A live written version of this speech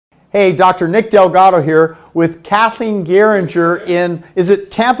Hey, Dr. Nick Delgado here with Kathleen Geringer in, is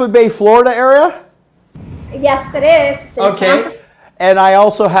it Tampa Bay, Florida area? Yes, it is. It's okay. And I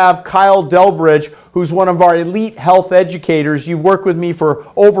also have Kyle Delbridge, who's one of our elite health educators. You've worked with me for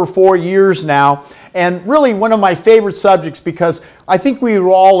over 4 years now. And really one of my favorite subjects, because I think we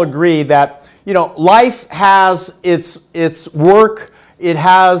will all agree that, you know, life has its work, it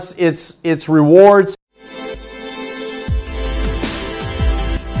has its rewards.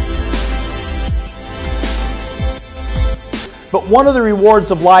 But one of the rewards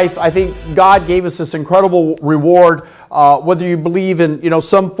of life, I think God gave us this incredible reward, whether you believe in, you know,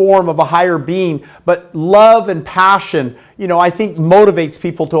 some form of a higher being, but love and passion, you know, I think motivates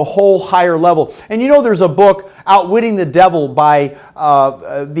people to a whole higher level. And you know, there's a book, Outwitting the Devil, by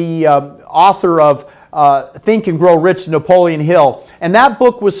the author of Think and Grow Rich, Napoleon Hill. And that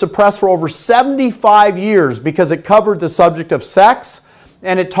book was suppressed for over 75 years because it covered the subject of sex,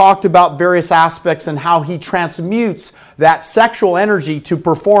 and it talked about various aspects and how he transmutes that sexual energy to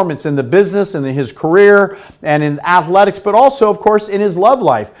performance in the business and in his career and in athletics, but also, of course, in his love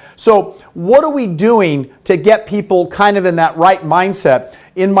life. So what are we doing to get people kind of in that right mindset?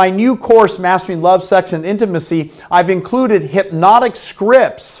 In my new course, Mastering Love, Sex, and Intimacy, I've included hypnotic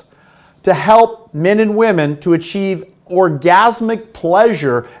scripts to help men and women to achieve orgasmic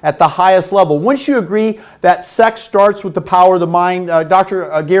pleasure at the highest level. Wouldn't you agree that sex starts with the power of the mind? Dr.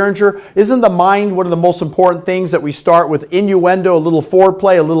 Geringer, isn't the mind one of the most important things that we start with? Innuendo, a little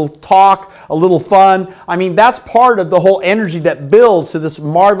foreplay, a little talk, a little fun. I mean, that's part of the whole energy that builds to this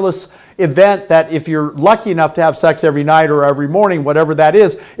marvelous event that if you're lucky enough to have sex every night or every morning, whatever that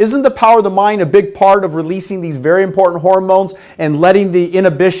is, isn't the power of the mind a big part of releasing these very important hormones and letting the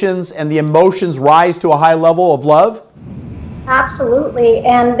inhibitions and the emotions rise to a high level of love? Absolutely,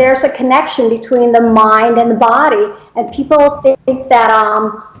 and there's a connection between the mind and the body, and people think that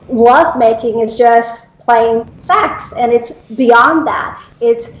lovemaking is just plain sex, and it's beyond that.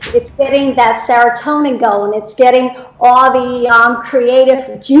 It's getting that serotonin going, it's getting all the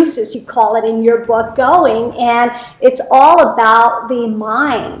creative juices, you call it in your book, going, and it's all about the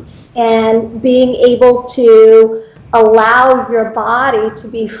mind and being able to allow your body to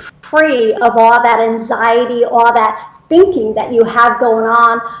be free of all that anxiety, all that thinking that you have going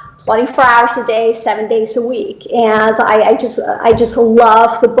on 24 hours a day, 7 days a week. And I just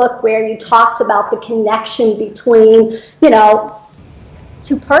love the book where you talked about the connection between, you know,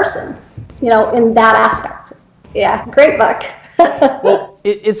 two-person, you know, in that aspect. Yeah, great book. Well,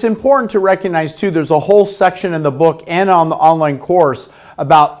 it's important to recognize too, there's a whole section in the book and on the online course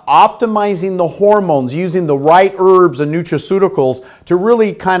about optimizing the hormones, using the right herbs and nutraceuticals to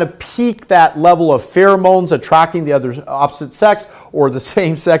really kind of peak that level of pheromones, attracting the other opposite sex or the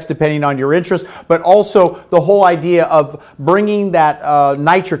same sex depending on your interest, but also the whole idea of bringing that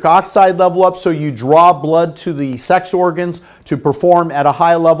nitric oxide level up so you draw blood to the sex organs to perform at a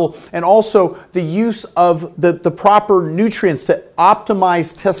high level, and also the use of the proper nutrients to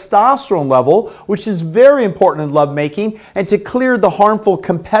optimize testosterone level, which is very important in lovemaking, and to clear the harmful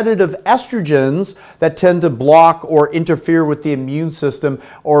competitive estrogens that tend to block or interfere with the immune system,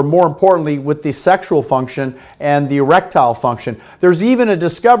 or more importantly, with the sexual function and the erectile function. There's even a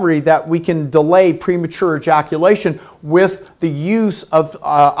discovery that we can delay premature ejaculation with the use of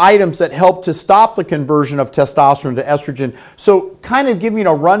items that help to stop the conversion of testosterone to estrogen. So kind of giving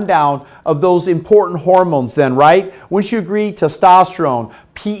a rundown of those important hormones then, right? Wouldn't you agree? Testosterone,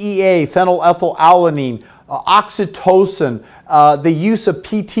 PEA, phenylethylalanine, oxytocin, the use of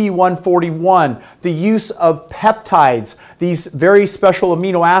PT141, the use of peptides, these very special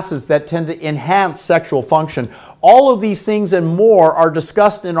amino acids that tend to enhance sexual function. All of these things and more are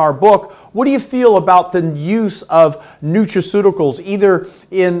discussed in our book. What do you feel about the use of nutraceuticals, either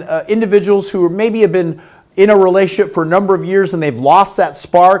in individuals who maybe have been in a relationship for a number of years and they've lost that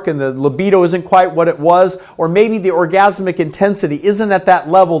spark and the libido isn't quite what it was, or maybe the orgasmic intensity isn't at that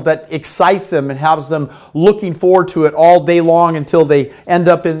level that excites them and has them looking forward to it all day long until they end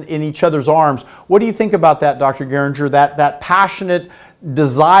up in each other's arms? What do you think about that, Dr. Geringer, that passionate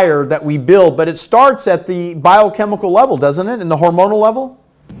desire that we build, but it starts at the biochemical level, doesn't it, in the hormonal level?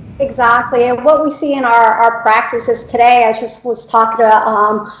 Exactly, and what we see in our practices today, I just was talking to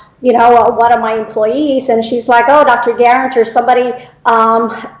one of my employees, and she's like, "Oh, Dr. Geringer, somebody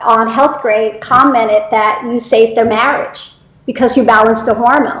on Health Grade commented that you saved their marriage because you balanced the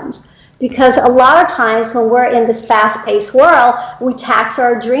hormones." Because a lot of times when we're in this fast-paced world, we tax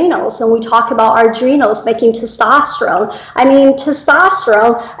our adrenals, and we talk about our adrenals making testosterone. I mean,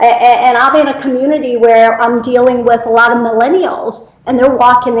 testosterone, and I'm in a community where I'm dealing with a lot of millennials, and they're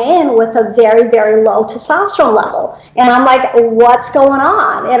walking in with a very, very low testosterone level. And I'm like, what's going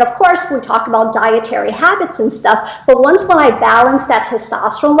on? And of course, we talk about dietary habits and stuff, but when I balance that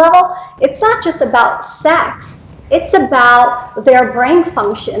testosterone level, it's not just about sex. It's about their brain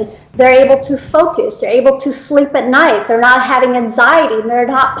function. They're able to focus. They're able to sleep at night. They're not having anxiety. They're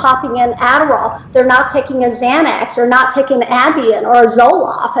not popping in Adderall. They're not taking a Xanax. They're not taking Ambien or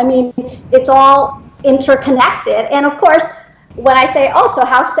Zoloft. I mean, it's all interconnected. And of course, when I say, oh, so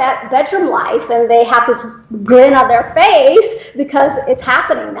how's that bedroom life? And they have this grin on their face because it's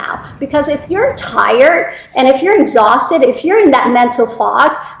happening now. Because if you're tired and if you're exhausted, if you're in that mental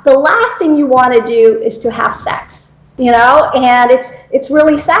fog, the last thing you want to do is to have sex. And it's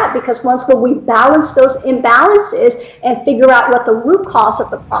really sad, because when we balance those imbalances and figure out what the root cause of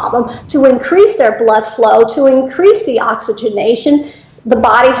the problem, to increase their blood flow, to increase the oxygenation, the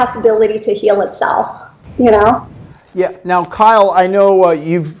body has the ability to heal itself, Yeah. Now, Kyle, I know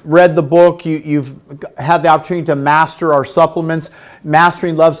you've read the book. You've had the opportunity to master our supplements,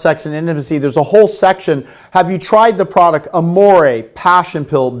 Mastering Love, Sex, and Intimacy. There's a whole section. Have you tried the product Amore, Passion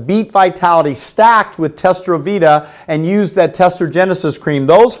Pill, Beat Vitality, stacked with Testrovita, and used that Testogenesis cream?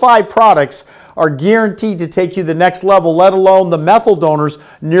 Those 5 products are guaranteed to take you to the next level, let alone the methyl donors,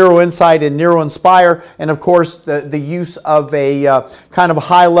 NeuroInsight and NeuroInspire, and of course the use of a kind of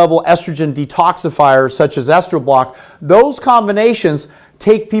high-level estrogen detoxifier such as Estroblock. Those combinations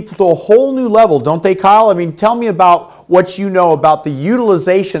take people to a whole new level, don't they, Kyle? I mean, tell me about what you know about the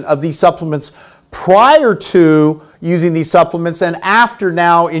utilization of these supplements prior to using these supplements and after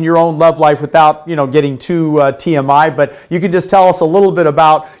now in your own love life, without getting too TMI, but you can just tell us a little bit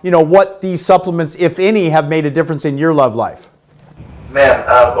about what these supplements, if any, have made a difference in your love life. Man,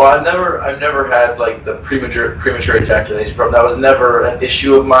 well, I've never had like the premature ejaculation problem. That was never an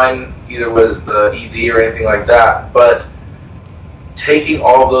issue of mine. Either was the ED or anything like that. But taking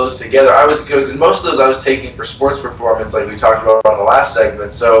all of those together, because most of those I was taking for sports performance, like we talked about on the last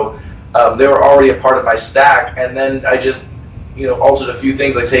segment. So they were already a part of my stack, and then I just altered a few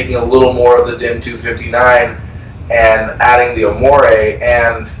things, like taking a little more of the DIM 259 and adding the Amore.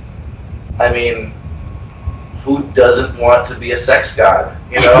 And I mean, who doesn't want to be a sex god?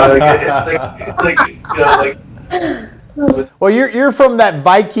 Well, you're from that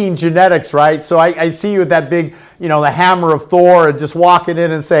Viking genetics, right? So I see you with that big, the hammer of Thor, and just walking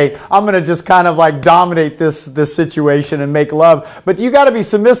in and say, I'm going to just kind of like dominate this situation and make love. But you got to be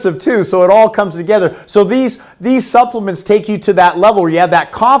submissive too, so it all comes together. So these supplements take you to that level where you have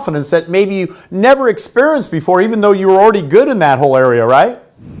that confidence that maybe you never experienced before, even though you were already good in that whole area, right?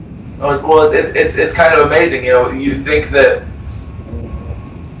 Well, it's kind of amazing. You think that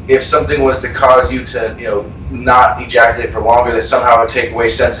if something was to cause you to, not ejaculate for longer, that somehow it would take away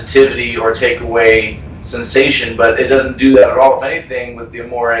sensitivity or take away sensation, but it doesn't do that at all. If anything, with the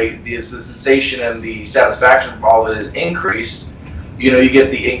Amore, the sensation and the satisfaction from all of it is increased. You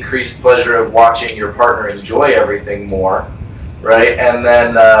get the increased pleasure of watching your partner enjoy everything more, right? And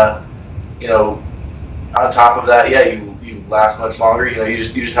then, on top of that, yeah, you last much longer. You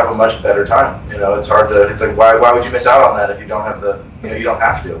just have a much better time. It's hard to. It's like, why would you miss out on that if you don't have you don't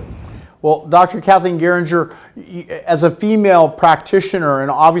have to. Well, Dr. Kathleen Geringer, as a female practitioner,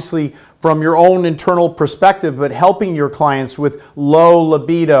 and obviously from your own internal perspective, but helping your clients with low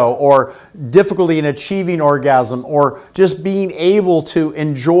libido or difficulty in achieving orgasm, or just being able to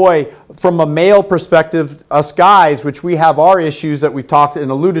enjoy, from a male perspective, us guys, which we have our issues that we've talked and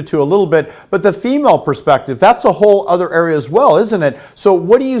alluded to a little bit, but the female perspective, that's a whole other area as well, isn't it? So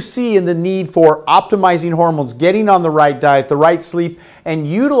what do you see in the need for optimizing hormones, getting on the right diet, the right sleep, and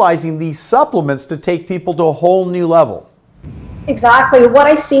utilizing these supplements to take people to a whole new level? Exactly. What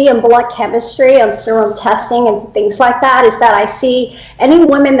I see in blood chemistry and serum testing and things like that is that I see any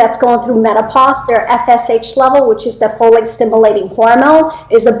women that's going through menopause, their FSH level, which is the folate stimulating hormone,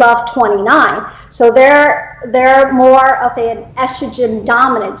 is above 29. So they're more of an estrogen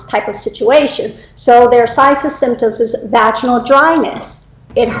dominance type of situation. So their signs and symptoms is vaginal dryness.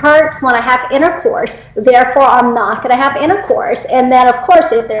 It hurts when I have intercourse, therefore I'm not going to have intercourse. And then, of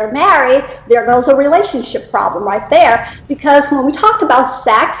course, if they're married, there goes a relationship problem right there. Because when we talked about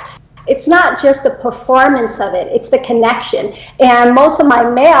sex, it's not just the performance of it, it's the connection. And most of my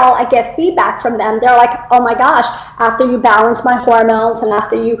male, I get feedback from them. They're like, oh my gosh, after you balance my hormones and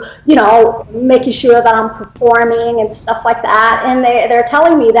after you making sure that I'm performing and stuff like that. And they're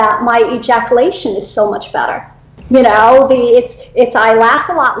telling me that my ejaculation is so much better. I last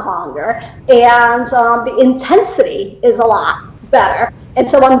a lot longer, and the intensity is a lot better. And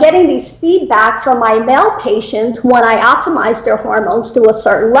so I'm getting these feedback from my male patients when I optimize their hormones to a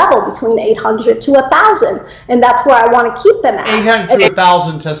certain level, between 800 to 1,000. And that's where I want to keep them at. 800 to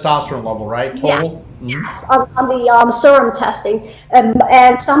 1,000 testosterone level, right? Total? Yes, yes, on the serum testing.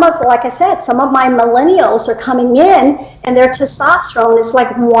 And some of, like I said, some of my millennials are coming in and their testosterone is like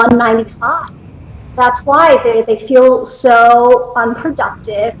 195. That's why they feel so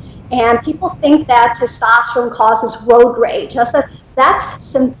unproductive. And people think that testosterone causes road rage. I said, that's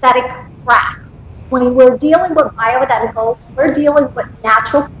synthetic crap. When we're dealing with bioidentical, we're dealing with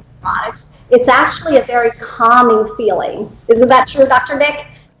natural products. It's actually a very calming feeling. Isn't that true, Dr. Nick?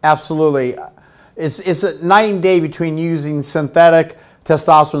 Absolutely. It's a night and day between using synthetic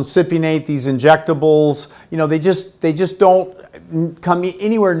testosterone cypionate, these injectables. You know, they just don't come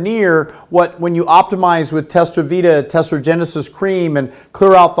anywhere near what, when you optimize with Testravita, Testogenesis cream, and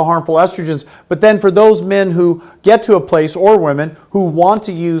clear out the harmful estrogens. But then for those men who get to a place, or women, who want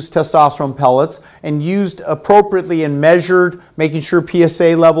to use testosterone pellets and used appropriately and measured, making sure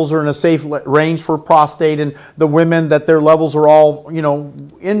PSA levels are in a safe range for prostate, and the women that their levels are all, you know,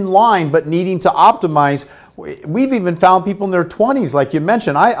 in line but needing to optimize. We've even found people in their 20s, like you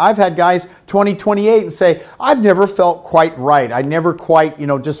mentioned. I've had guys 20, 28 and say, I've never felt quite right. I never quite, you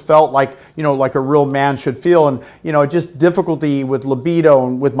know, just felt like, you know, like a real man should feel. And, you know, just difficulty with libido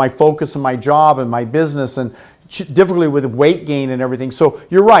and with my focus on my job and my business, and difficulty with weight gain and everything. So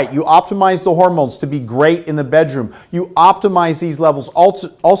you're right. You optimize the hormones to be great in the bedroom. You optimize these levels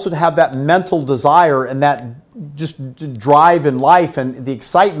also to have that mental desire and that just drive in life and the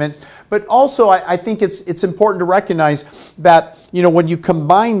excitement. But also, I think it's important to recognize that, you know, when you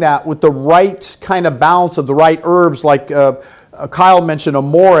combine that with the right kind of balance of the right herbs, like Kyle mentioned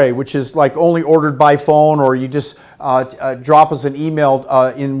Amore, which is like only ordered by phone, or you just drop us an email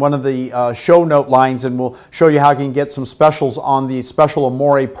in one of the show note lines, and we'll show you how you can get some specials on the special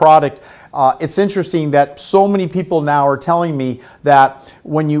Amore product. It's interesting that so many people now are telling me that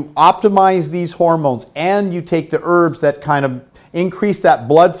when you optimize these hormones and you take the herbs that kind of increase that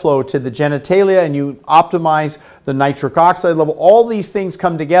blood flow to the genitalia, and you optimize the nitric oxide level, all these things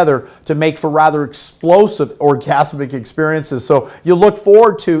come together to make for rather explosive orgasmic experiences. So you look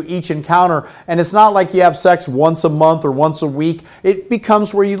forward to each encounter, and it's not like you have sex once a month or once a week. It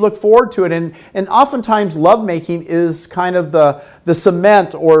becomes where you look forward to it. And oftentimes lovemaking is kind of the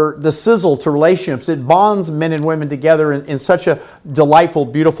cement or the sizzle to relationships. It bonds men and women together in such a delightful,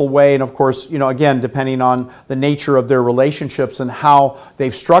 beautiful way. And of course, you know, again, depending on the nature of their relationships and how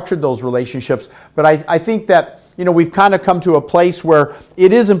they've structured those relationships. But I think that, you know, we've kind of come to a place where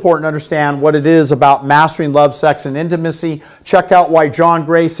it is important to understand what it is about mastering love, sex, and intimacy. Check out why John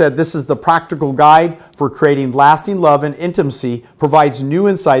Gray said this is the practical guide for creating lasting love and intimacy, provides new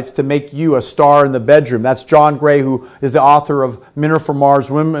insights to make you a star in the bedroom. That's John Gray, who is the author of Men Are From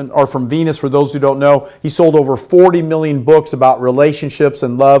Mars, Women Are From Venus, for those who don't know. He sold over 40 million books about relationships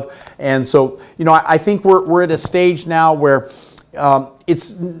and love. And so, you know, I think we're at a stage now where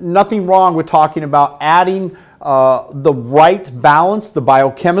it's nothing wrong with talking about adding the right balance, the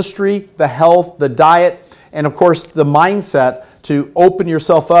biochemistry, the health, the diet, and of course the mindset to open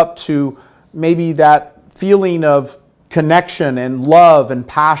yourself up to maybe that feeling of connection and love and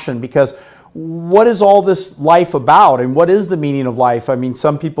passion. Because what is all this life about, and what is the meaning of life? I mean,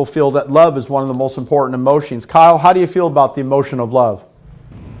 some people feel that love is one of the most important emotions. Kyle, how do you feel about the emotion of love?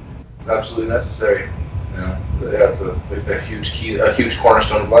 It's absolutely necessary. You know, it's a huge key, a huge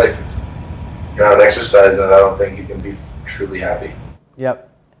cornerstone of life. If you're not exercising it, I don't think you can be truly happy. Yep.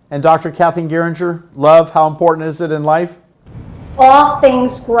 And Dr. Kathleen Geringer, love, how important is it in life? All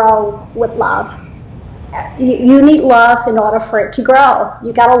things grow with love. You need love in order for it to grow.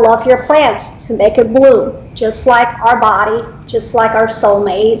 You got to love your plants to make it bloom, just like our body, just like our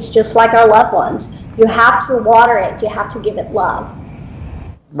soulmates, just like our loved ones. You have to water it. You have to give it love.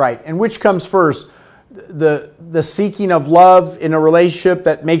 Right. And which comes first? The seeking of love in a relationship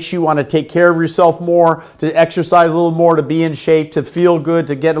that makes you want to take care of yourself more, to exercise a little more, to be in shape, to feel good,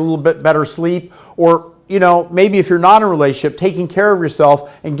 to get a little bit better sleep, or, you know, maybe if you're not in a relationship, taking care of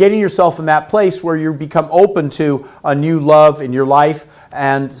yourself and getting yourself in that place where you become open to a new love in your life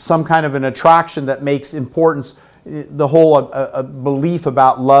and some kind of an attraction that makes importance, the whole belief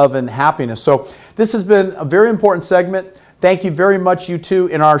about love and happiness. So this has been a very important segment. Thank you very much, you two.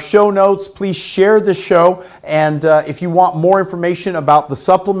 In our show notes, please share this show. And if you want more information about the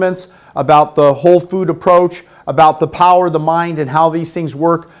supplements, about the whole food approach, about the power of the mind and how these things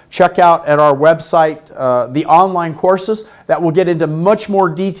work, check out at our website the online courses that will get into much more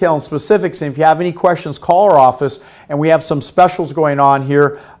detail and specifics. And if you have any questions, call our office. And we have some specials going on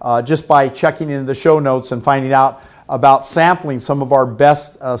here just by checking into the show notes and finding out about sampling some of our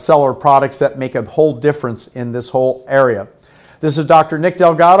best seller products that make a whole difference in this whole area. This is Dr. Nick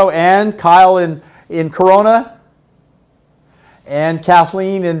Delgado and Kyle in Corona and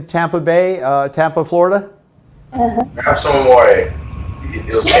Kathleen in Tampa Bay, Tampa, Florida. Grab some Amore.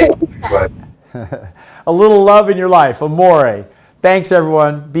 It'll change things like. A little love in your life, Amore. Thanks,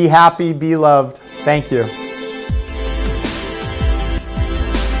 everyone. Be happy, be loved. Thank you.